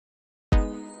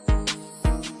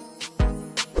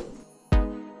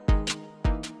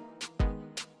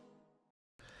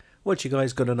What you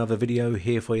guys, got another video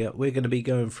here for you. We're going to be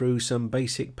going through some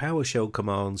basic PowerShell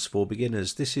commands for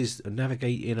beginners. This is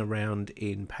navigating around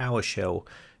in PowerShell.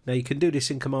 Now you can do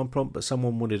this in command prompt, but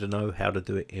someone wanted to know how to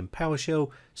do it in PowerShell,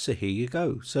 so here you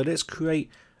go. So let's create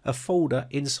a folder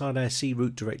inside our C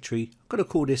root directory. I'm going to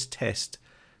call this test.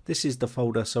 This is the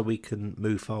folder so we can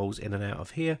move files in and out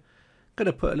of here. I'm going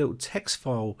to put a little text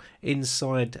file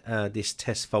inside this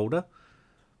test folder,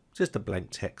 just a blank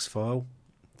text file,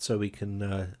 so we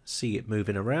can see it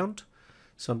moving around.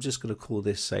 So I'm just going to call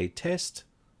this, say, test.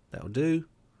 That'll do.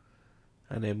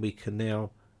 And then we can now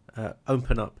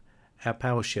open up our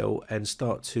PowerShell and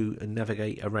start to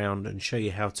navigate around and show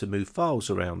you how to move files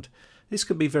around. This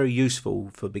can be very useful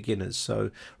for beginners.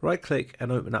 So right click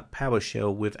and open up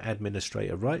PowerShell with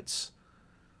administrator rights.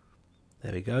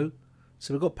 There we go.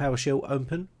 So we've got PowerShell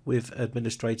open with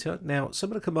administrator. Now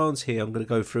some of the commands here I'm going to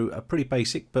go through are pretty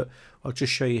basic, but I'll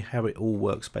just show you how it all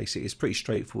works basically. It's pretty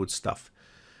straightforward stuff.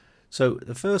 So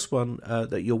the first one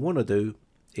that you'll want to do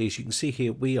is, you can see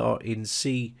here we are in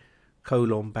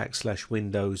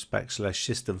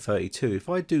C:\Windows\system32. If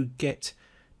I do get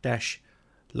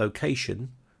 -location,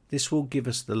 this will give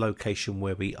us the location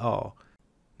where we are.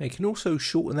 Now you can also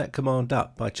shorten that command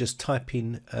up by just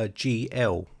typing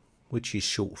GL, which is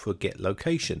short for get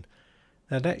location.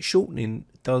 Now that shortening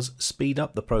does speed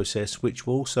up the process, which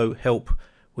will also help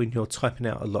when you're typing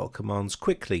out a lot of commands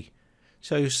quickly.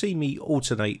 So you'll see me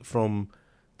alternate from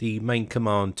the main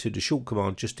command to the short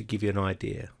command just to give you an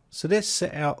idea. So let's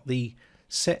set out the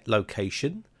set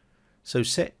location. So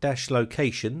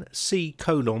set-location C:\,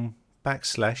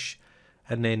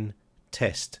 and then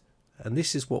test. And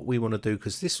this is what we want to do,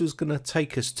 because this was going to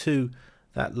take us to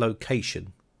that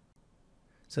location.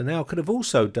 So now I could have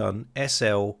also done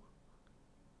SL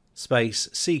space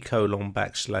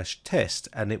C:\test,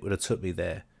 and it would have took me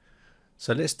there.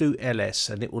 So let's do LS,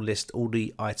 and it will list all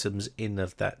the items in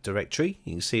of that directory.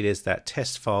 You can see there's that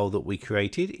test file that we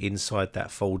created inside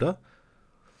that folder.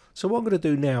 So what I'm going to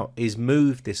do now is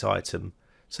move this item.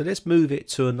 So let's move it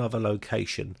to another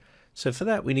location. So for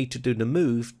that we need to do the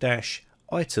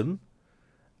move-item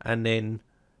and then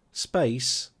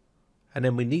space, and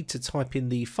then we need to type in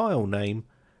the file name.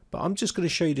 But I'm just going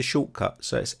to show you the shortcut.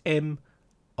 So it's MI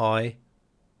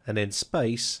and then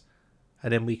space,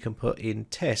 and then we can put in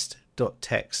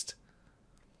test.txt.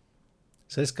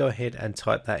 So let's go ahead and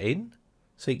type that in.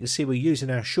 So you can see we're using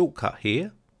our shortcut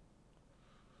here.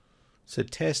 So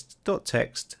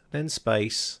test.txt, then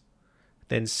space,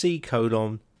 then C:\,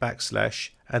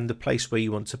 and the place where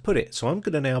you want to put it. So I'm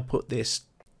going to now put this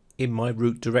in my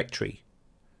root directory.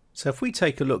 So if we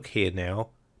take a look here now,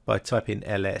 by typing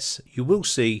ls, you will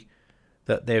see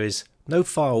that there is no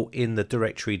file in the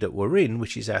directory that we're in,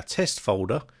 which is our test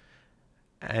folder.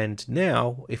 And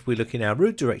now if we look in our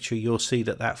root directory, you'll see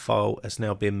that that file has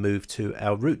now been moved to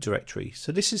our root directory.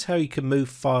 So this is how you can move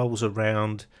files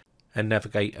around and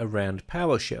navigate around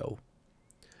PowerShell.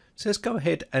 So let's go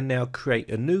ahead and now create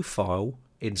a new file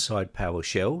inside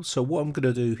PowerShell. So what I'm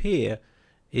going to do here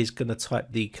is going to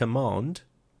type the command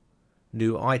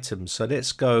new item. So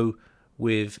let's go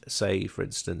with, say, for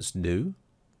instance, new,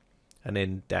 and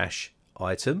then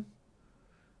 -item,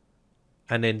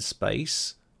 and then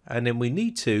space, and then we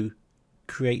need to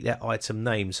create that item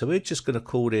name. So we're just going to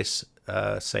call this,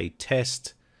 say,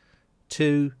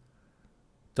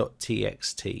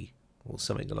 test2.txt or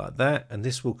something like that, and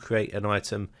this will create an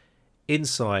item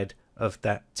inside of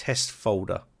that test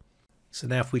folder. So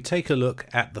now if we take a look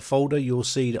at the folder, you'll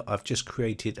see that I've just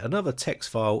created another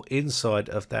text file inside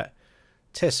of that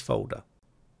test folder.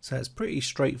 So it's pretty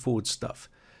straightforward stuff.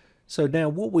 So now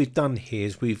what we've done here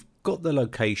is we've got the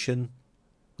location,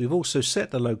 we've also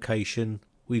set the location,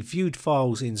 we've viewed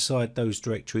files inside those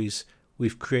directories,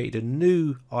 we've created a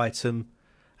new item,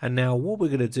 and now what we're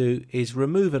going to do is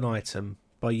remove an item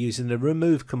by using the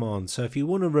remove command. So if you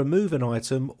want to remove an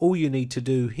item, all you need to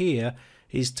do here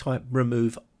is type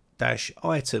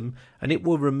remove-item, and it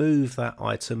will remove that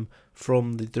item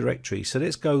from the directory. So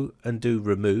let's go and do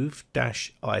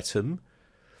remove-item,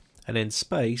 and then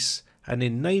space, and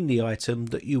then name the item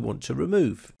that you want to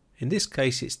remove. In this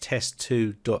case it's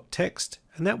test2.txt,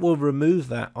 and that will remove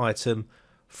that item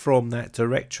from that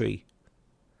directory.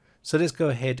 So let's go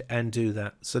ahead and do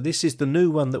that. So this is the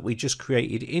new one that we just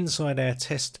created inside our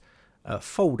test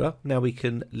folder. Now we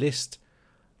can list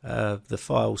the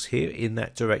files here in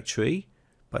that directory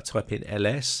by typing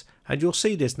ls, and you'll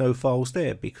see there's no files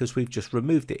there because we've just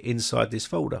removed it inside this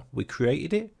folder. We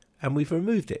created it and we've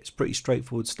removed it. It's pretty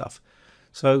straightforward stuff.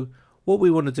 So what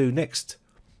we want to do next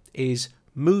is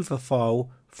move a file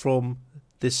from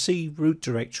the C root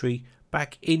directory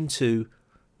back into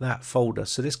that folder.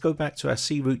 So let's go back to our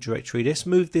C root directory. Let's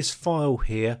move this file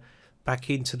here back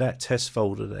into that test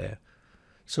folder there.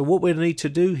 So what we need to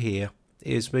do here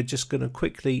is we're just going to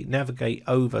quickly navigate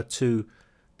over to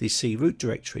the C root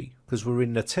directory because we're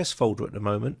in the test folder at the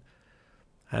moment,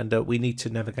 and we need to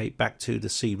navigate back to the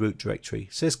C root directory.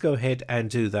 So let's go ahead and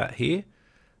do that here.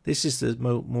 This is the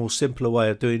more simpler way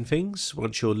of doing things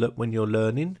when you're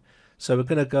learning. So we're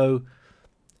going to go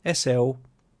SL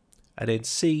and then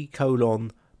C:/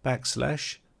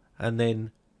 and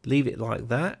then leave it like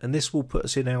that, and this will put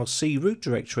us in our C root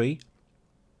directory.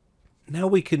 Now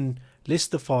we can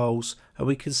list the files and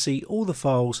we can see all the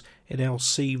files in our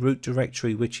C root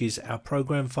directory, which is our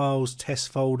program files, test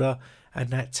folder, and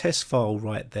that test file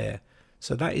right there.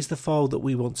 So that is the file that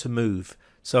we want to move.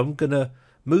 So I'm going to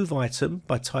move item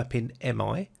by typing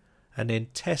mi and then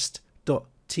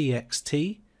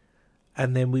test.txt,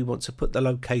 and then we want to put the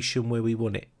location where we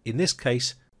want it. In this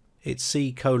case it's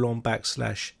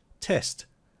C:/test,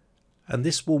 and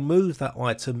this will move that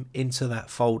item into that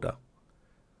folder.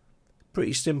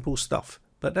 Pretty simple stuff,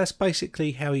 but that's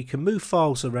basically how you can move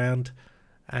files around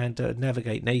and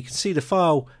navigate. Now you can see the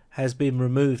file has been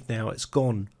removed now, it's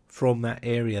gone from that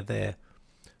area there.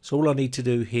 So all I need to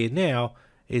do here now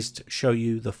is to show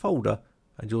you the folder,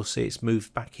 and you'll see it's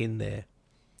moved back in there.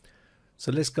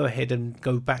 So let's go ahead and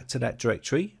go back to that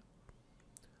directory.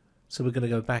 So we're going to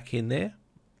go back in there.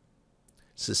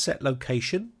 So set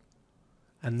location,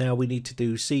 and now we need to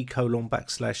do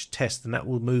C:/test, and that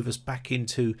will move us back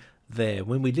into there.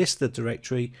 When we list the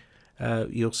directory,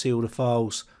 you'll see all the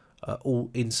files all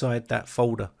inside that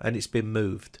folder, and it's been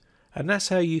moved. And that's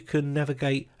how you can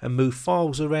navigate and move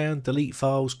files around, delete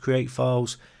files, create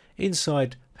files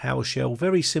inside PowerShell.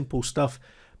 Very simple stuff,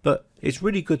 but it's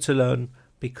really good to learn,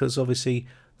 because obviously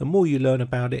the more you learn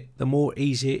about it, the more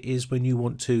easy it is when you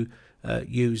want to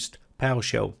use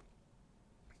PowerShell.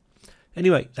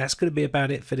 Anyway, that's going to be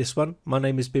about it for this one. My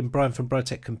name has been Brian from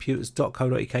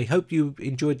briteccomputers.co.uk. Hope you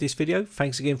enjoyed this video.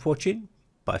 Thanks again for watching.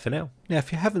 Bye for now. Now,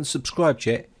 if you haven't subscribed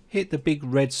yet, hit the big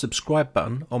red subscribe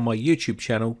button on my YouTube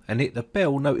channel and hit the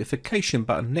bell notification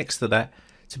button next to that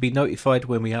to be notified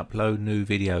when we upload new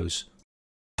videos.